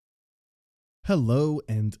Hello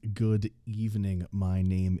and good evening. My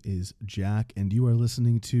name is Jack, and you are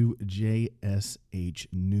listening to JSH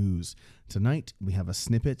News. Tonight, we have a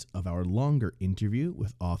snippet of our longer interview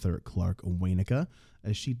with author Clarke Wainikka,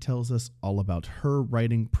 as she tells us all about her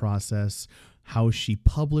writing process, how she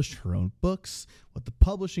published her own books, what the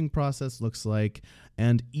publishing process looks like,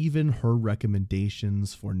 and even her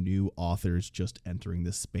recommendations for new authors just entering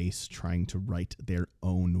the space trying to write their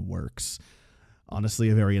own works. Honestly,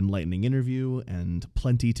 a very enlightening interview and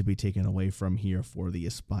plenty to be taken away from here for the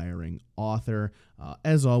aspiring author.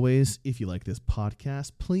 As always, if you like this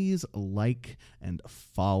podcast, please like and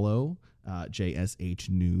follow JSH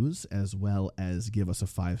News, as well as give us a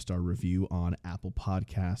 5-star review on Apple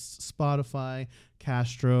Podcasts, Spotify,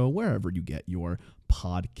 Castro, wherever you get your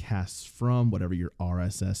podcasts from, whatever your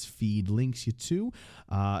RSS feed links you to.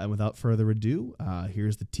 And without further ado,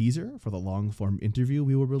 here's the teaser for the long-form interview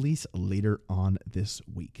we will release later on this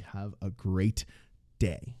week. Have a great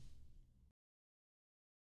day.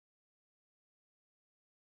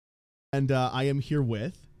 And I am here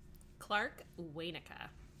with Clarke Wainikka.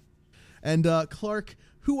 And Clarke,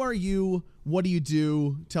 who are you? What do you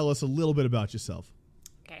do? Tell us a little bit about yourself.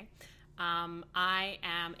 Okay. I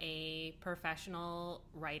am a professional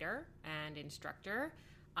writer and instructor.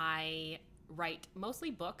 I write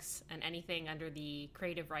mostly books and anything under the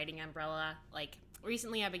creative writing umbrella. Like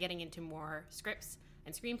recently I've been getting into more scripts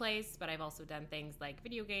and screenplays, but I've also done things like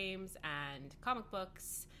video games and comic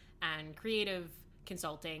books and creative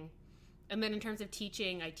consulting. And then in terms of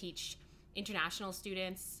teaching, I teach international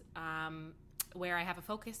students where I have a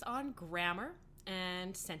focus on grammar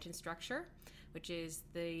and sentence structure, which is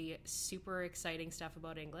the super exciting stuff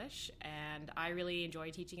about English. And I really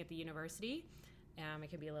enjoy teaching at the university. It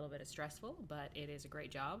can be a little bit stressful, but it is a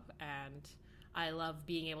great job. And I love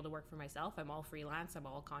being able to work for myself. I'm all freelance. I'm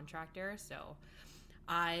all contractor. So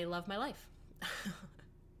I love my life.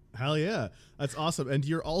 Hell yeah. That's awesome. And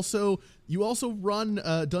you also run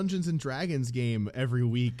a Dungeons and Dragons game every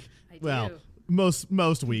week. I do. Well,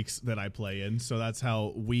 most weeks that I play in. So that's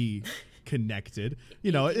how we connected.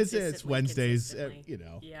 You know, it's Wednesdays,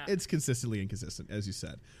 Yeah. It's consistently inconsistent, as you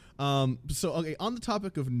said. So okay, on the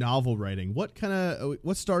topic of novel writing, what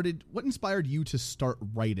inspired you to start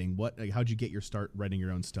writing? How'd you get your start writing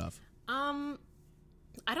your own stuff?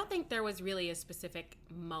 I don't think there was really a specific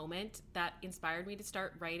moment that inspired me to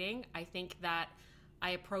start writing. I think that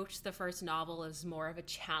I approached the first novel as more of a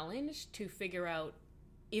challenge to figure out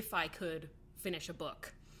if I could finish a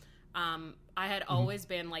book. I had always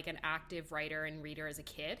been like an active writer and reader as a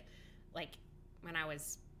kid. Like when I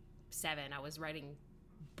was 7, I was writing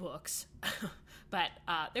books, but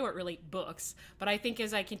they weren't really books. But I think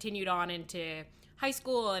as I continued on into high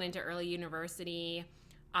school and into early university,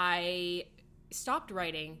 I stopped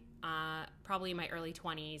writing probably in my early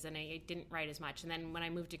 20s, and I didn't write as much. And then when I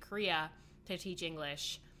moved to Korea to teach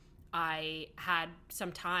English, I had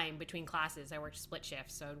some time between classes. I worked split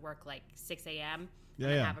shifts, so I'd work like 6 a.m. and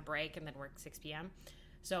then have a break and then work 6 p.m.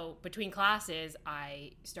 So between classes,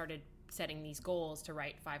 I started setting these goals to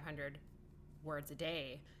write 500 words a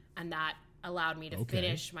day, and that allowed me to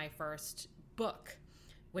finish my first book,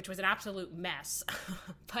 which was an absolute mess,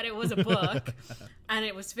 but it was a book, and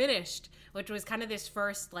it was finished, which was kind of this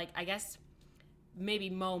first, like, I guess, maybe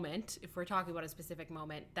moment, if we're talking about a specific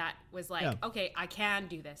moment, that was like, okay, I can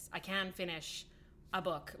do this. I can finish a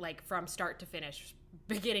book, like, from start to finish,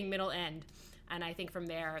 beginning, middle, end. And I think from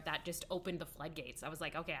there, that just opened the floodgates. I was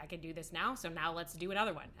like, okay, I can do this now, so now let's do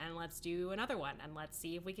another one, and let's do another one, and let's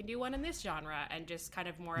see if we can do one in this genre, and just kind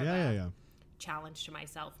of more of a challenge to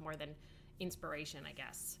myself more than inspiration, I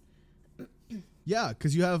guess. Yeah,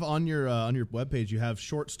 because you have on your webpage, you have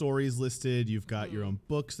short stories listed. You've got your own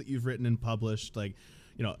books that you've written and published, like,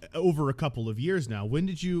 you know, over a couple of years now. When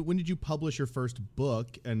did you publish your first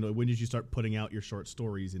book, and when did you start putting out your short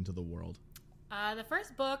stories into the world? The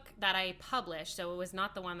first book that I published, so it was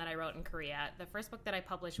not the one that I wrote in Korea. The first book that I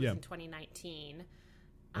published was in 2019.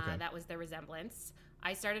 That was The Resemblance.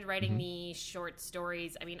 I started writing the short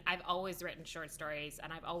stories. I mean, I've always written short stories,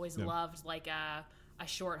 and I've always loved like a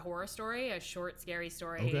short horror story, a short scary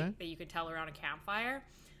story that you could tell around a campfire.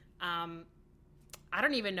 I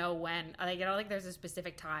don't even know when. I don't think there's a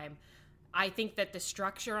specific time. I think that the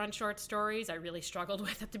structure on short stories I really struggled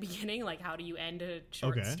with at the beginning. Like, how do you end a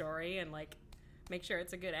short story and like make sure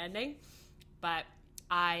it's a good ending? But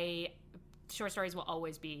short stories will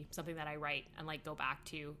always be something that I write and like go back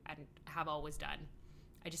to and have always done.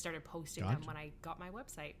 I just started posting them when I got my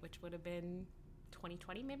website, which would have been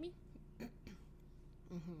 2020 maybe.